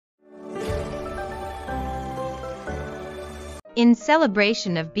In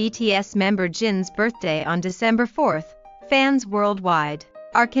celebration of BTS member Jin's birthday on December 4th, fans worldwide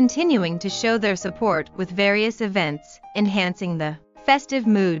are continuing to show their support with various events, enhancing the festive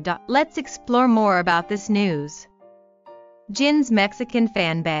mood. Let's explore more about this news. Jin's Mexican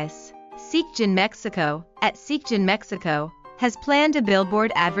fan base. Seekjin Mexico, at Seekjin Mexico, has planned a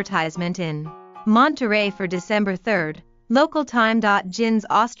billboard advertisement in Monterrey for December 3rd, local time. Jin's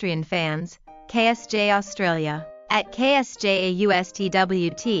Austrian fans, KSJ Australia, at KSJAUSTWT,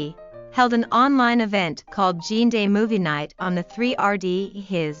 held an online event called Jin Day Movie Night on the 3rd.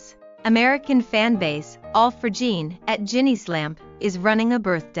 His American fan base, All for Jin, at Jinislamp, is running a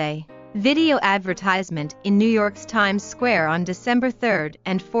birthday video advertisement in New York's Times Square on December 3rd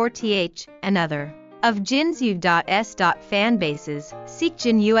and 4th. Another of Jin's U.S. fan bases,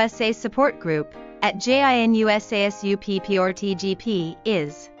 Seekjin USA Support Group, at JINUSASUPPORTGP,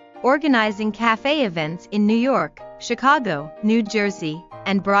 is organizing cafe events in New York, Chicago, New Jersey,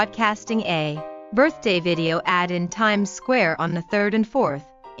 and broadcasting a birthday video ad in Times Square on the 3rd and 4th,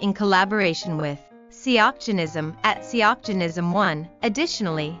 in collaboration with Seokjinism at Seokjinism 1.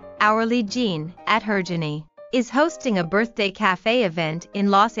 Additionally, Hourly Jin, at Herjini, is hosting a birthday cafe event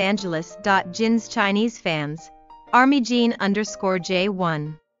in Los Angeles. Jin's Chinese fans,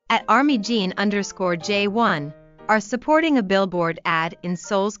 ArmyJin_J1, at ArmyJin_J1, are supporting a billboard ad in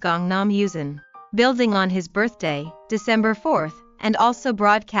Seoul's Gangnam Yusan, building on his birthday, December 4th, and also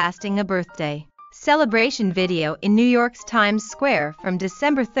broadcasting a birthday celebration video in New York's Times Square from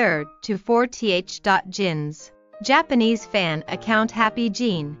December 3rd to 4th. Jin's Japanese fan account Happy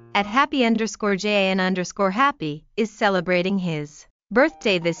Jin, at happy_JAN_happy, is celebrating his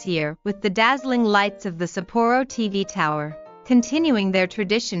birthday this year with the dazzling lights of the Sapporo TV Tower. Continuing their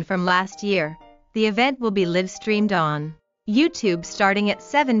tradition from last year, the event will be live-streamed on YouTube starting at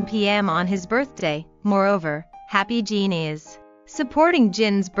 7 p.m. on his birthday. Moreover, Happy Jin is supporting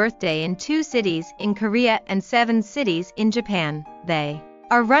Jin's birthday in 2 cities in Korea and 7 cities in Japan. They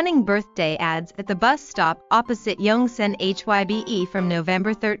are running birthday ads at the bus stop opposite Yongsan HYBE from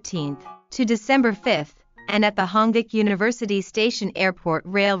November 13th to December 5th, and at the Hongik University Station Airport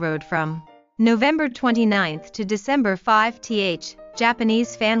Railroad from November 29th to December 5th.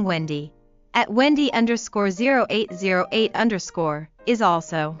 Japanese fan Wendy, at Wendy_0808_, is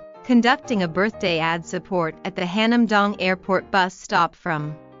also conducting a birthday ad support at the Hanam-dong Airport bus stop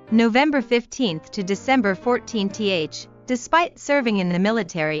from November 15th to December 14th. Despite serving in the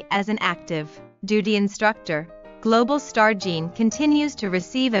military as an active duty instructor, global star Jin continues to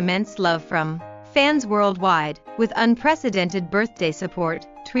receive immense love from fans worldwide, with unprecedented birthday support.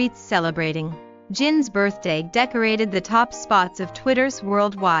 Tweets celebrating Jin's birthday decorated the top spots of Twitter's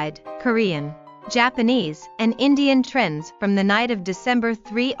worldwide Korean, Japanese, and Indian trends from the night of December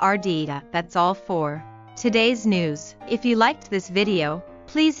 3rd. That's all for today's news. If you liked this video,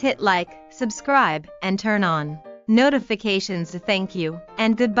 please hit like, subscribe, and turn on notifications. Thank you,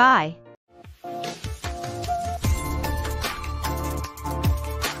 and goodbye.